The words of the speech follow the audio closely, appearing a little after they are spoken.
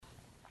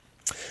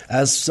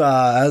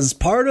As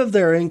part of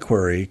their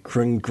inquiry,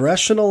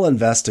 congressional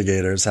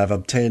investigators have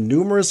obtained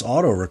numerous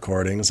auto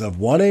recordings of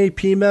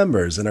 1AP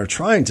members and are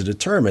trying to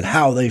determine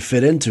how they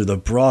fit into the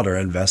broader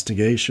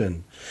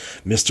investigation.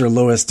 Mr.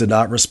 Lewis did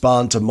not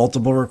respond to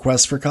multiple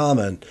requests for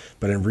comment,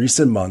 but in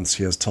recent months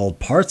he has told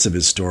parts of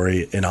his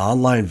story in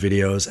online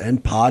videos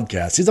and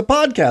podcasts. He's a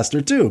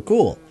podcaster too,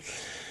 cool.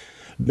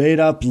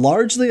 Made up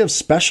largely of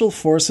Special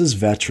Forces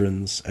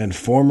veterans and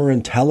former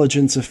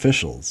intelligence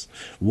officials,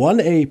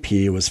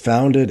 1AP was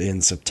founded in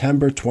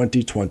September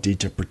 2020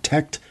 to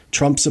protect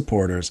Trump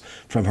supporters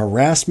from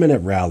harassment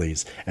at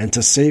rallies and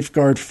to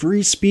safeguard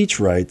free speech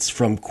rights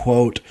from,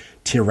 quote,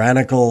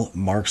 tyrannical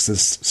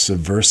Marxist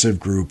subversive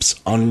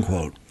groups,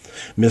 unquote.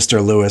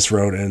 Mr. Lewis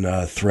wrote in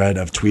a thread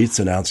of tweets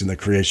announcing the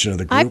creation of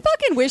the group. I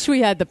fucking wish we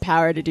had the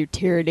power to do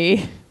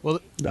tyranny. Well,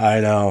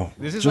 I know.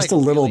 This is just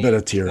like a little really bit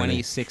of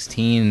tyranny.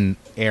 2016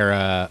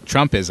 era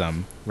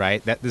Trumpism,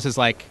 right? This is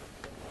like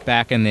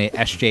back in the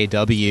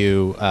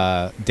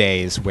SJW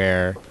days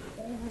where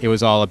it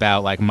was all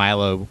about like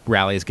Milo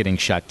rallies getting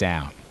shut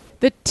down.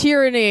 The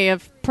tyranny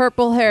of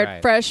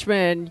purple-haired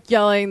freshmen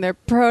yelling their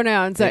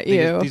pronouns at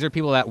you. These are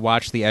people that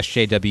watched the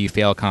SJW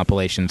fail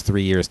compilations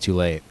 3 years too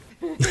late.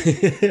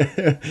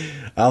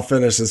 I'll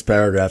finish this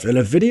paragraph. In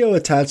a video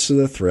attached to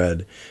the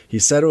thread, he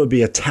said it would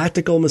be a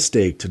tactical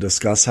mistake to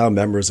discuss how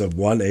members of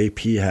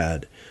 1AP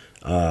had,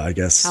 I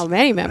guess... How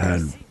many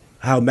members?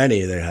 How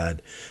many they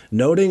had,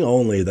 noting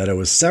only that it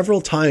was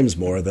several times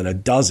more than the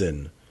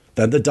dozen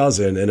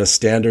in a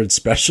standard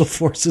Special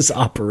Forces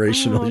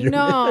operational unit.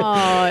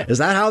 No. Is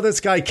that how this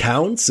guy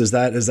counts? Is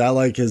that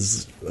like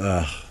his...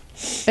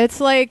 It's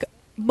like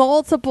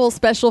multiple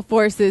Special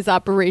Forces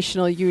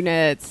operational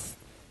units.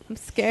 I'm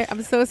scared.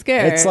 I'm so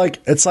scared.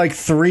 It's like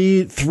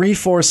three,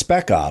 4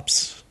 spec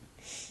ops.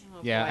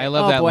 Yeah, I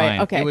love that line.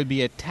 Okay. It would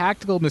be a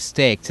tactical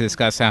mistake to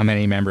discuss how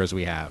many members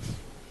we have.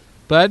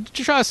 But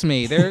trust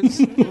me,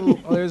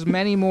 there's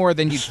many more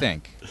than you'd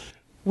think.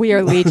 We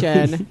are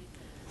legion.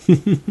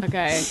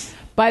 Okay.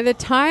 By the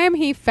time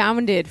he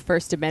founded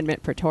First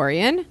Amendment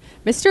Praetorian,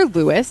 Mr.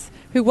 Lewis,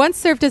 who once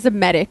served as a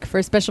medic for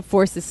a Special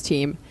Forces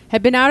team,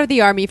 had been out of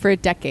the Army for a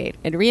decade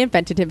and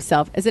reinvented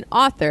himself as an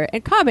author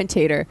and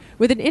commentator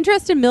with an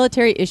interest in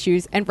military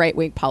issues and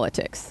right-wing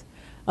politics.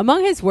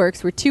 Among his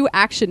works were 2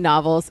 action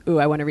novels,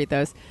 I want to read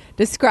those,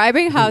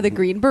 describing how the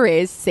Green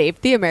Berets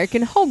saved the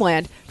American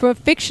homeland from a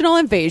fictional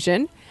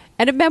invasion,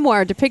 and a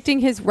memoir depicting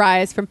his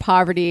rise from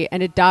poverty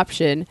and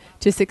adoption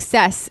to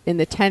success in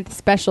the 10th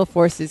Special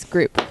Forces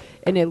Group,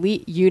 an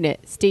elite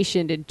unit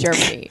stationed in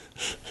Germany.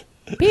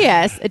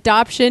 P.S.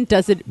 Adoption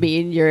doesn't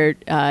mean you're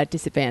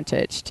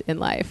disadvantaged in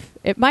life.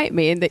 It might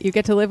mean that you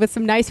get to live with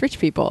some nice rich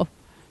people.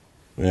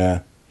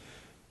 Yeah.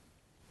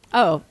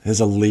 Oh.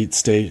 His elite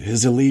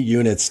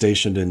unit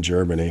stationed in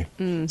Germany.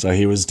 So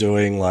he was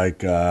doing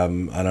like I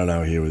don't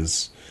know. He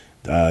was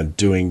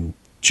doing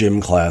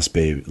gym class,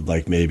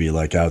 maybe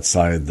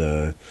outside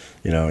the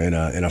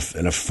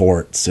in a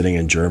fort, sitting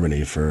in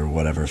Germany for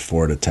whatever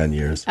 4 to 10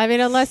 years. I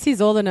mean, unless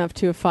he's old enough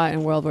to have fought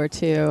in World War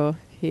II.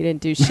 He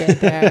didn't do shit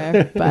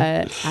there,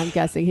 but I'm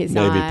guessing he's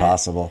not. Maybe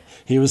possible.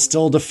 He was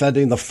still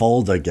defending the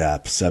Fulda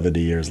Gap 70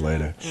 years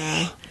later.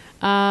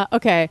 Yeah.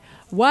 Okay.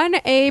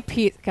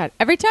 1AP. God,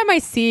 every time I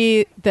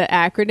see the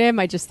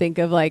acronym, I just think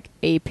of like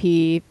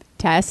AP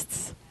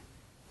tests.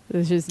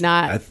 Which is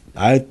not.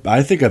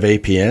 I think of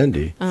AP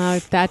Andy.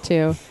 That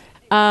too.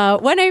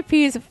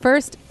 1AP's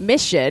first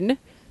mission,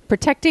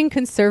 protecting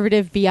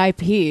conservative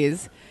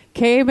VIPs,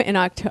 came in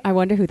October. I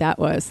wonder who that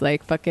was.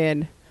 Like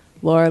fucking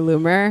Laura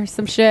Loomer,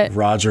 some shit.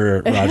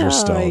 Roger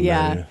Stone.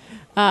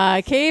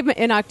 Yeah. Came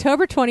in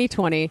October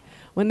 2020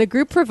 when the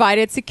group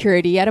provided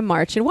security at a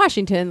march in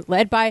Washington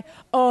led by,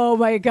 oh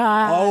my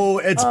God. Oh,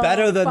 it's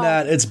better than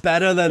that. It's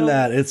better than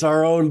that. It's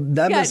our own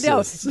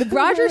nemesis. Yeah, no,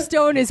 Roger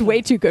Stone is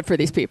way too good for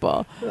these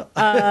people.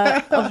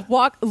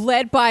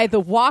 Led by the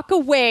Walk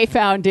Away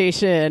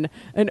Foundation,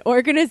 an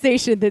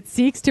organization that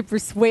seeks to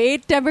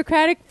persuade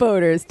Democratic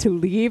voters to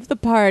leave the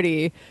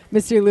party,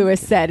 Mr. Lewis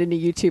said in a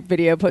YouTube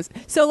video post.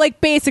 So, like,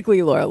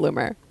 basically Laura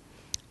Loomer.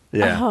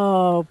 Yeah.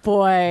 Oh,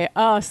 boy.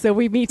 Oh, so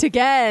we meet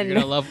again.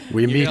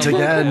 We meet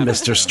again,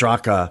 Mr.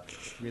 Straka.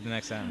 Read the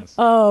next sentence.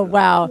 Oh,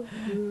 wow.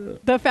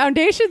 The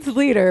foundation's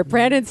leader,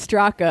 Brandon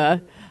Straka,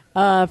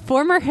 a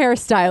former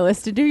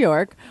hairstylist in New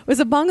York, was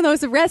among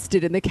those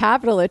arrested in the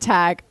Capitol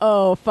attack.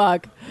 Oh,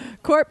 fuck.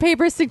 Court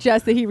papers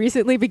suggest that he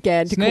recently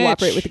began to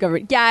cooperate with the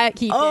government. Yeah,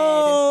 he did.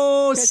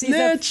 Oh, snitch.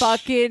 He's a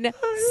fucking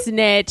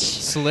snitch.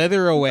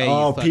 Slither away.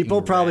 Oh,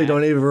 people probably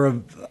don't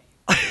even...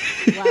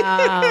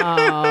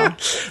 Wow.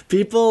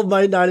 People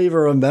might not even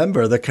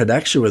remember the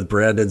connection with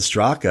Brandon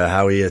Straka,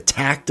 how he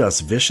attacked us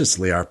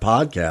viciously, our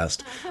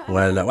podcast.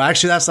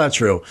 Actually, that's not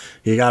true.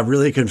 He got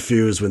really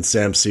confused when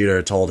Sam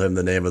Cedar told him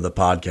the name of the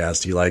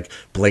podcast. He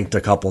blinked a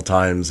couple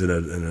times in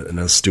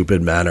a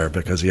stupid manner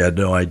because he had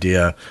no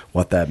idea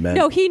what that meant.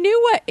 No, he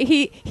knew what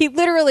he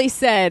literally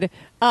said.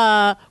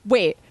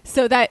 Wait,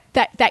 so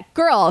that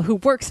girl who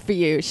works for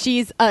you,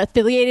 she's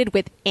affiliated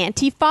with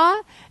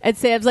Antifa. And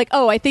Sam's like,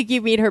 oh, I think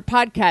you mean her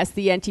podcast,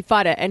 The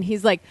Antifada. And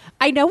he's like,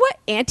 I know what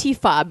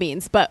Antifa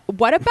means, but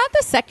what about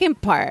the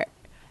second part?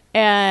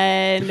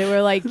 And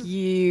we're like,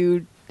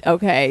 you're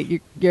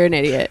an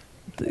idiot.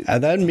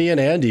 And then me and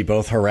Andy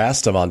both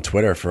harassed him on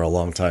Twitter for a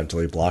long time till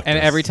he blocked us. And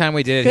every time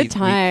we did, Good he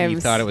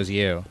times. thought it was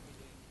you.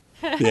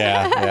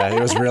 Yeah, he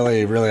was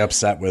really, really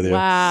upset with you.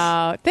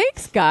 Wow.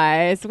 Thanks,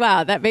 guys.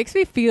 Wow, that makes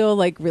me feel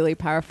like really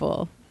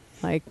powerful.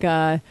 Like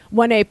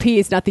 1AP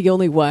is not the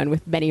only one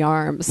with many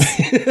arms.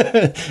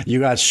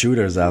 You got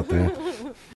shooters out there.